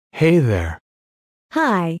Hey there.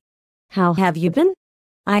 Hi. How have you been?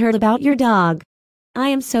 I heard about your dog. I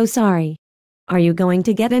am so sorry. Are you going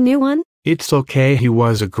to get a new one? It's okay, he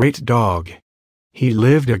was a great dog. He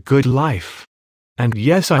lived a good life. And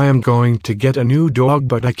yes, I am going to get a new dog,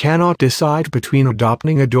 but I cannot decide between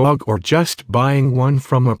adopting a dog or just buying one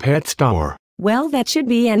from a pet store. Well, that should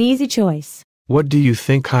be an easy choice. What do you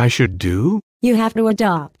think I should do? You have to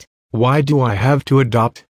adopt. Why do I have to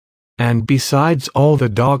adopt? And besides, all the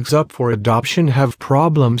dogs up for adoption have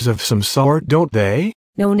problems of some sort, don't they?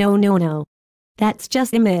 No. That's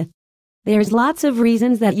just a myth. There's lots of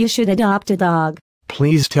reasons that you should adopt a dog.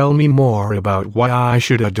 Please tell me more about why I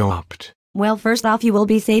should adopt. Well, first off, you will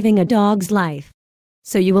be saving a dog's life.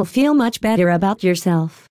 So you will feel much better about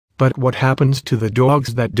yourself. But what happens to the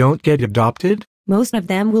dogs that don't get adopted? Most of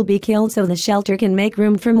them will be killed so the shelter can make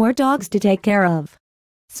room for more dogs to take care of.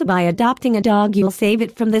 So by adopting a dog, you'll save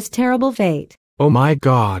it from this terrible fate. Oh my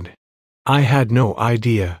God. I had no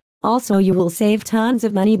idea. Also, you will save tons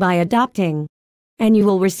of money by adopting. And you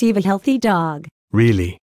will receive a healthy dog.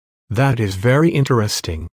 Really? That is very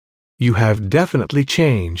interesting. You have definitely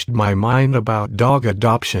changed my mind about dog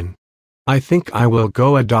adoption. I think I will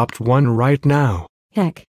go adopt one right now.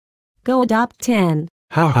 Heck. Go adopt 10.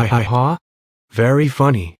 Ha. Very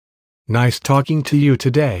funny. Nice talking to you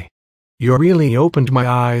today. You really opened my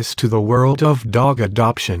eyes to the world of dog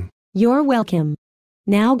adoption. You're welcome.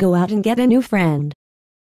 Now go out and get a new friend.